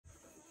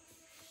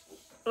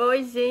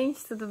Oi,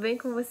 gente, tudo bem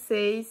com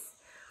vocês?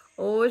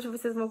 Hoje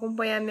vocês vão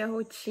acompanhar a minha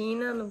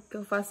rotina, no que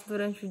eu faço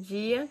durante o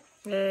dia.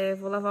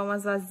 Vou lavar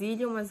umas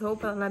vasilhas, umas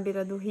roupas na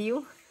beira do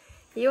rio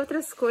e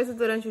outras coisas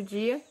durante o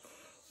dia.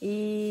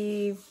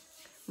 E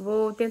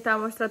vou tentar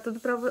mostrar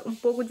um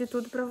pouco de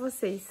tudo pra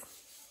vocês,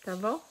 tá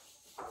bom?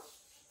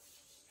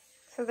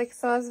 Essas aqui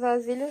são as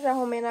vasilhas, já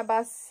arrumei na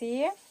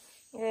bacia.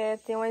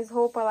 Tem umas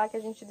roupas lá que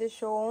a gente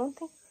deixou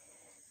ontem.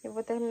 Eu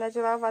vou terminar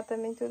de lavar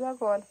também tudo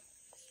agora.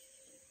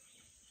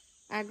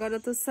 Agora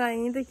eu tô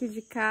saindo aqui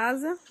de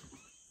casa.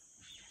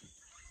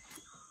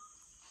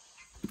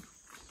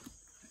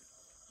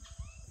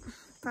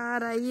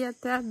 Para ir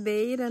até a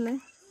beira, né?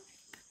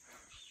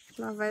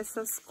 Lavar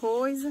essas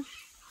coisas,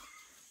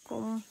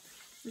 como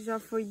já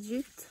foi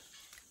dito.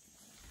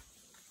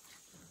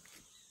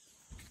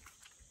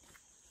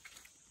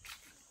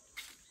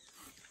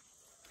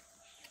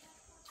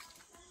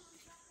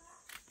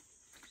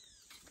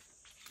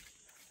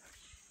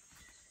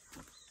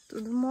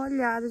 Tudo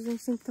molhado, a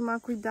gente tem que tomar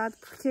cuidado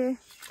porque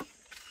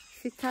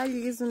fica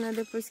liso, né?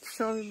 Depois que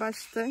chove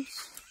bastante.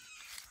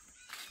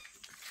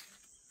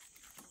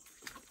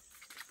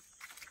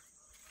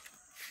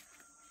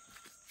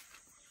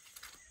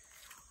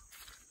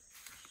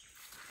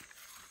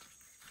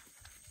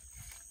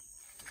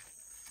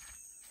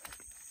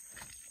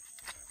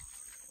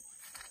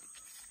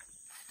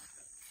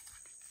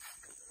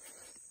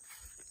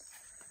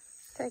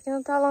 Até que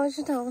não tá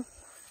longe não,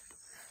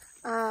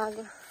 a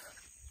água.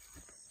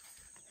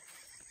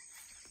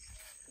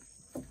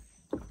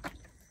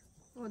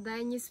 Vou dar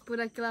início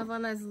por aqui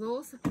lavando as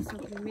louças, pessoal,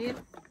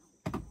 primeiro.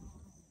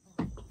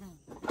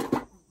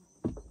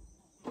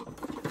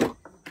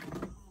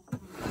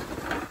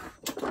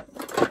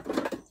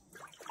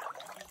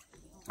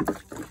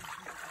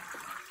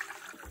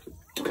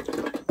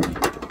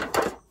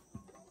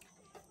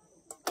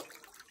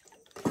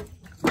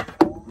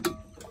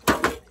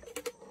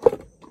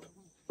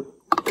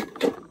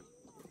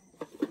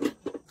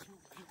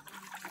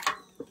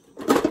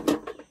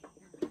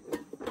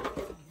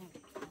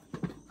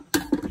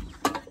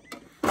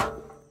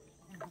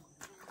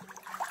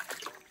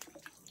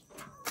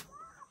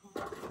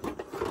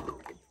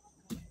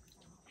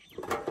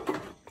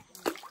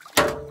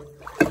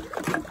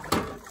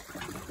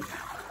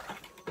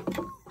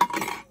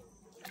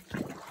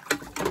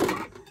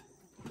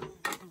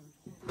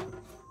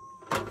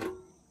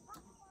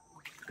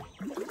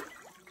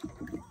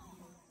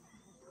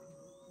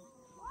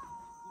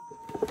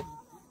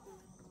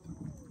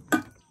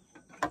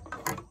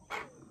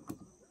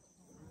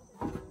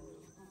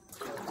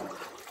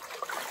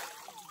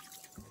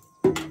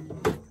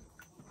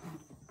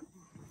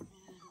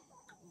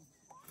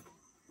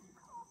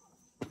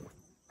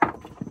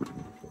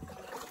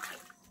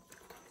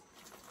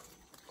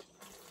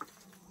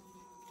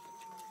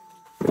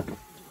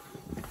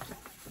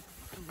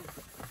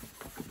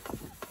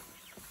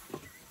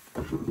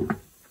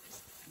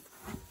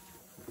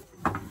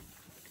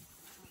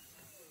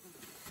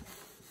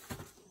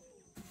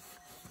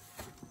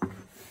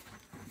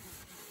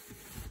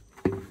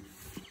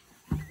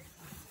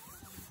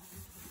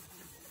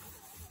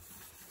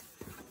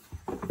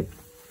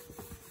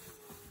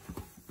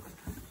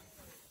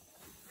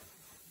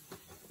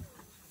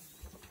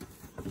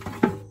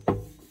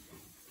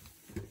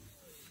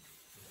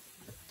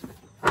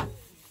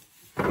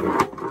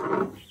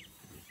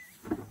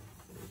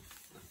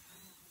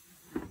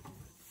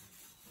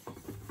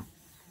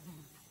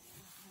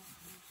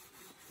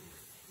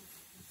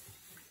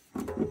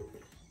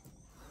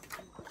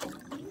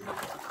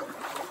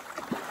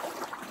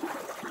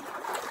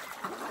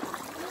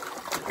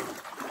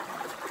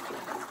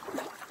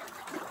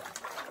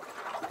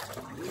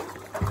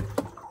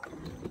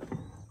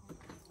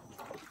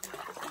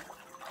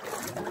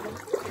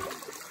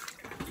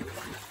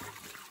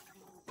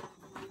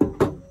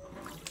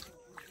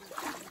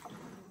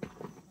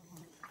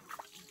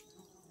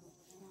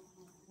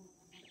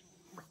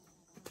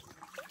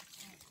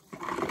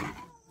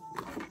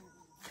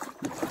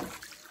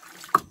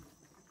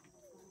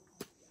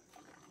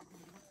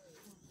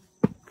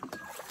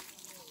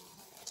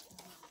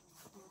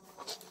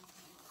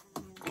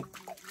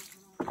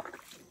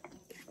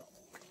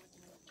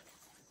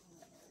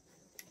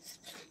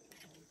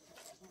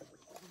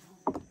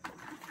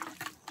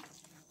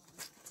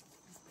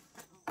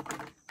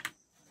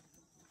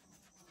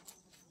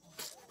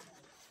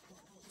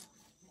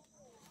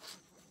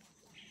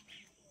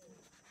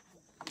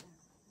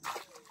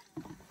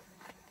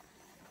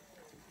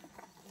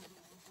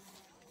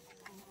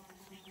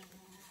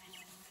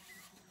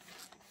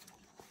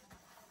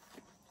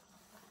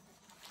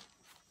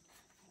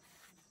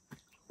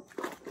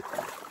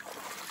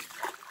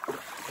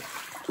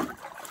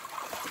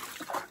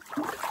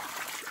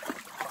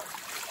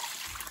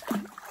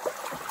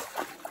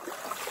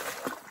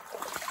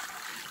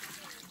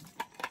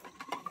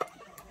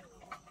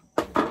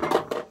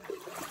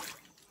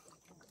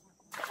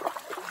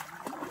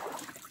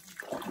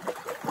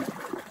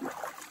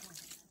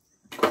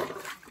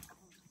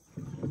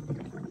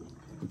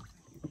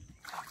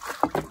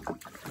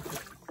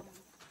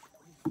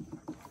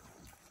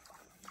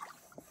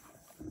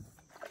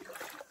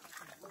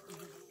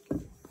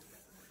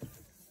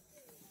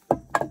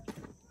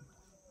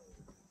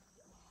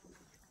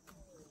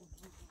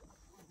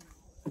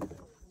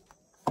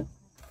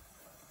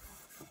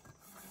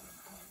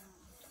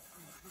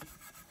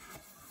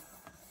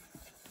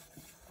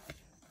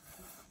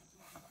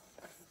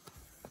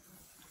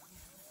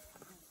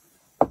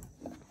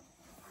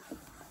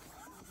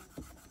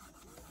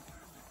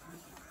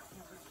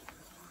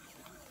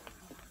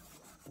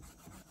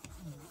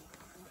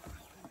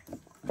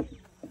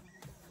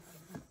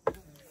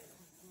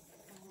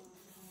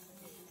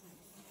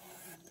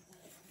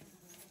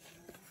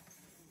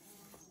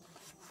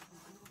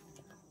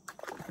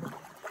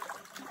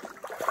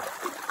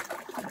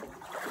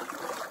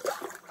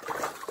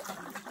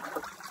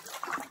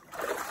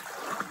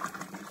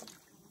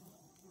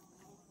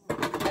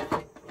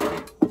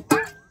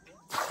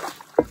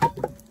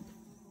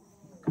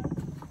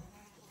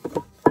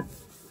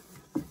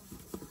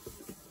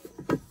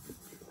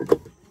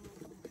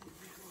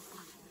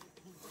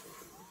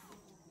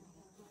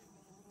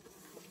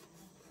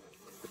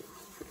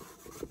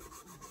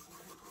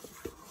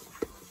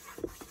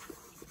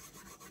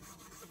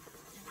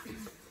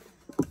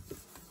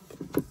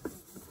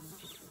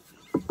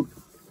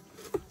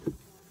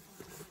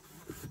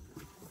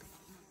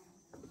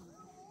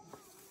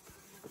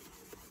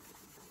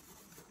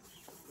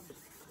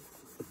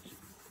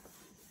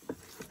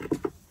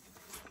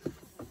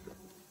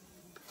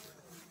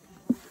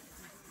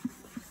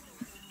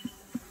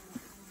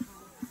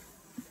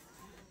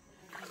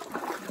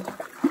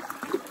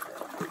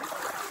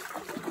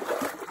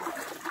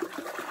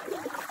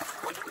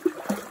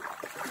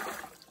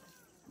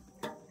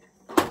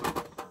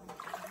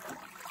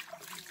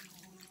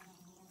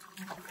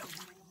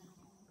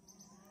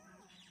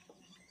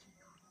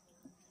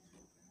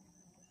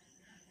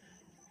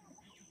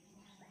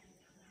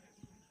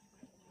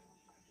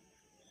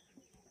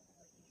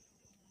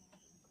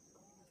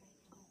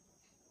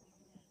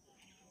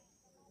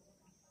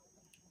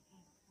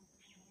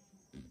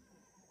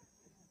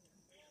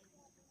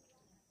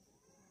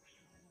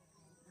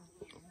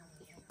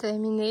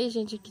 Terminei,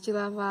 gente, aqui de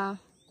lavar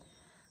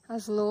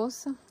as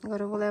louças.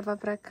 Agora eu vou levar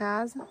pra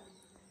casa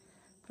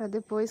pra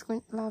depois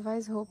lavar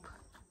as roupas.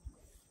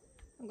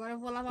 Agora eu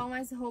vou lavar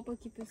mais roupa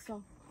aqui,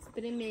 pessoal.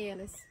 Espremer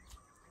elas.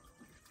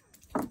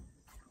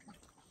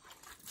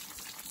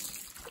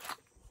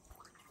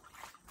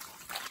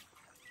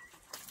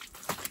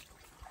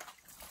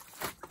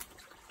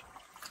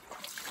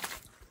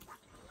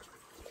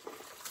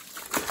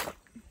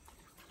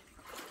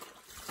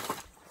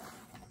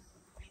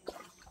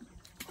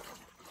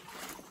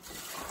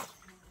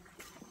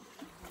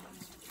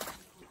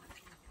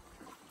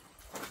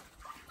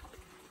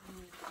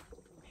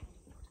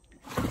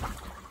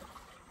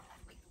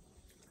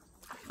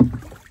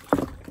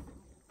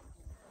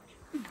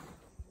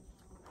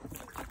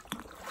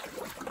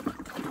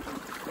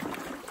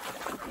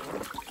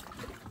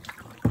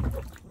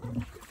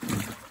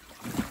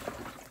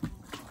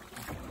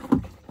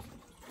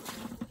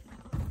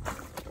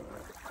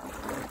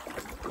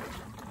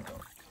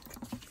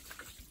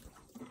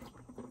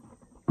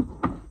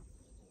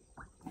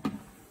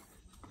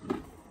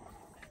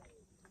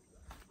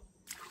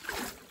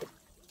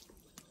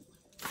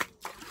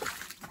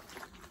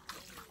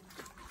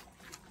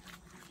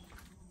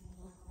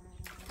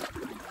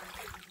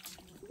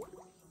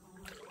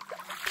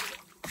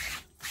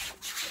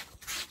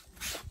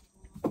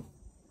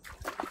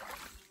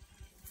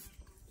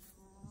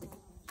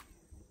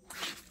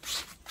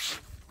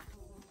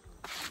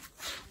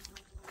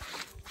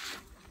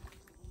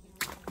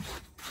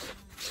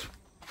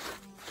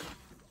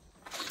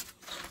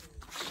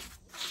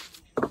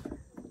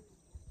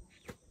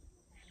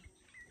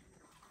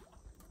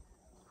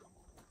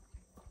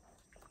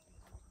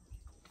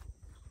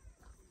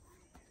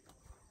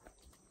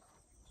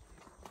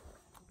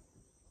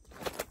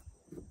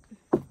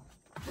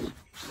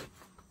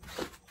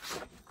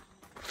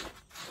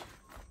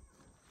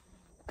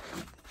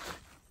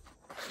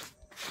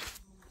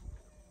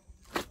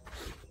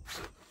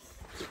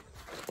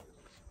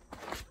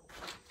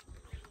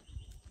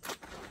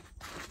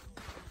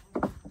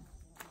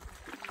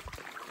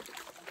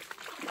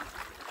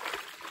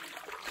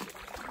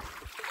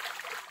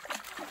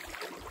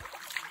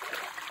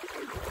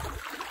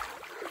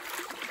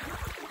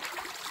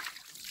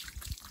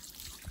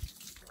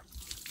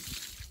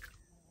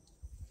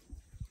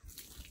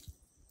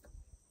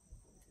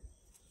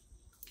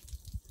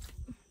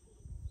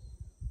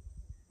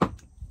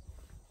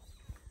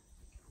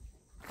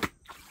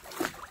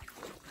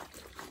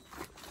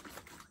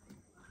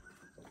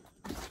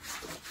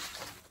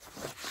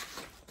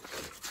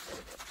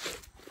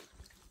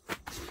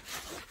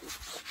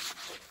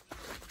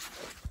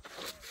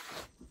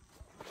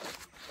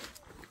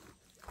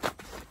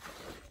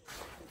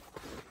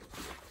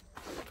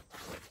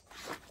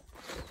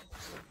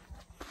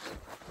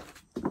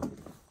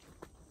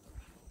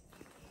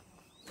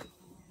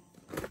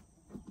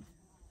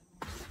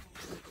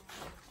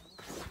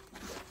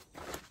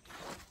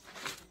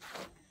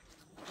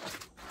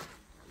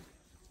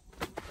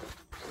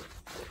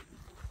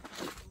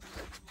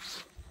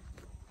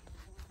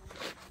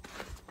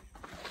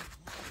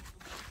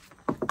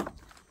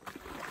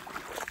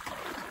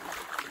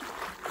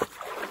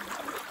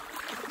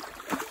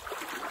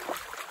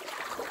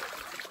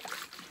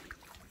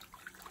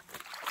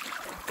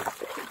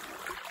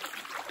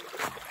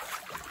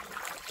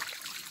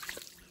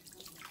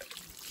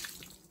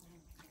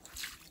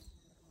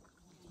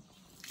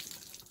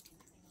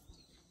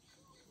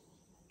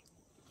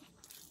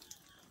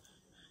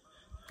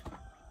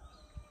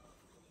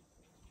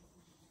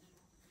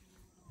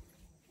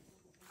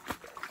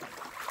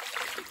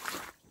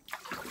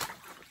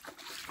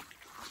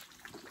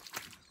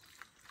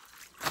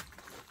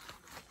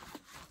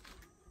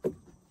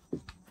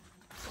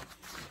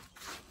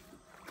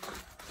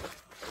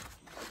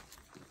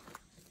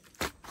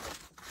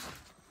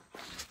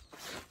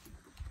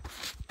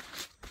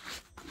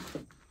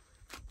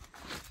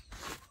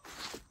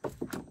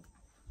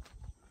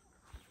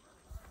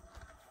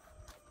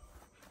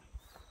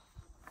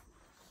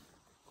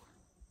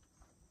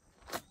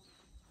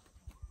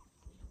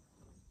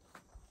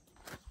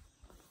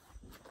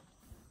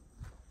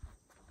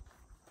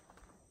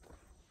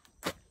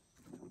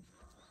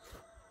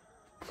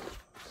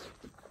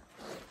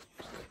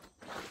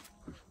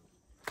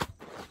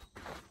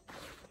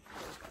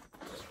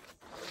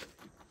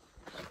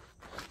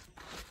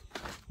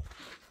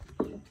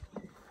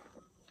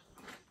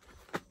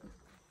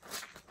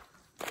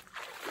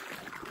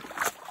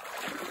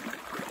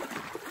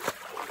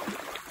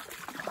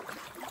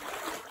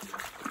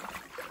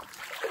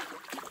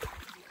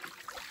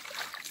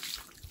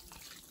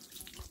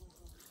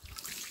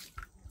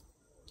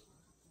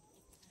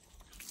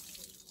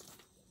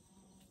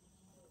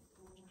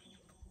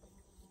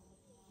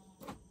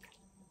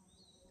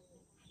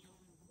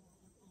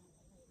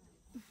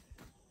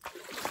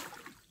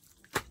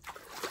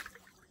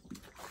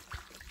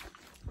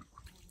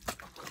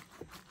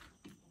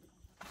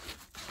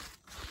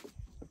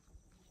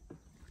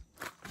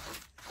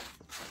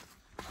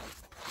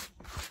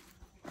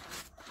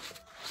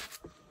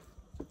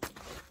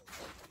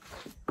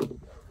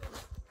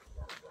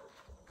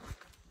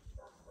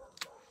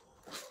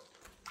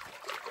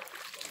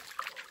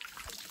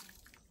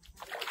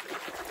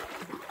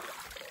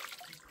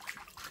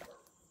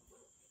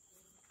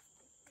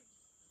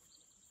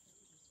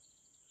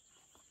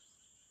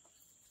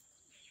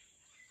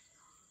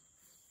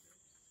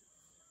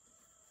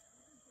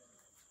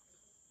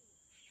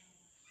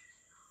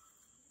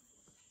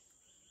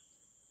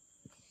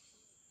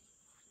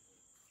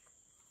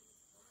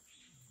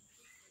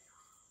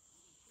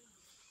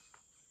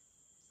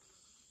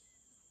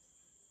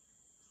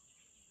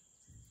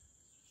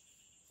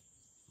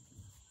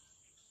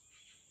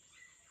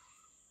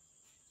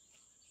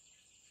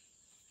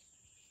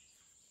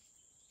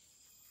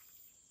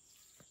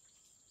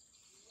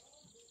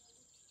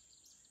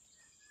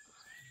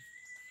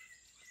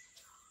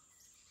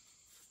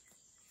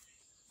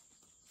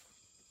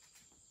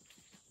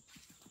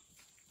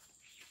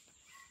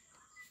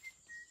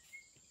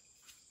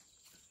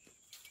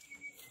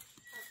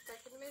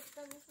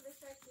 pra mim, pra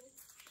deixar aqui.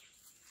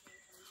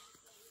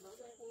 Não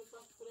tem como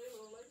passar por aí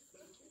não, mas...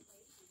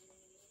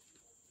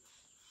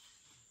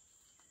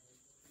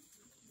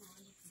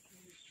 Olha,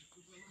 porque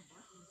tudo é mais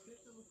baixo. Você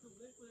tá no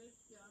problema por esse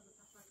que a água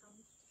tá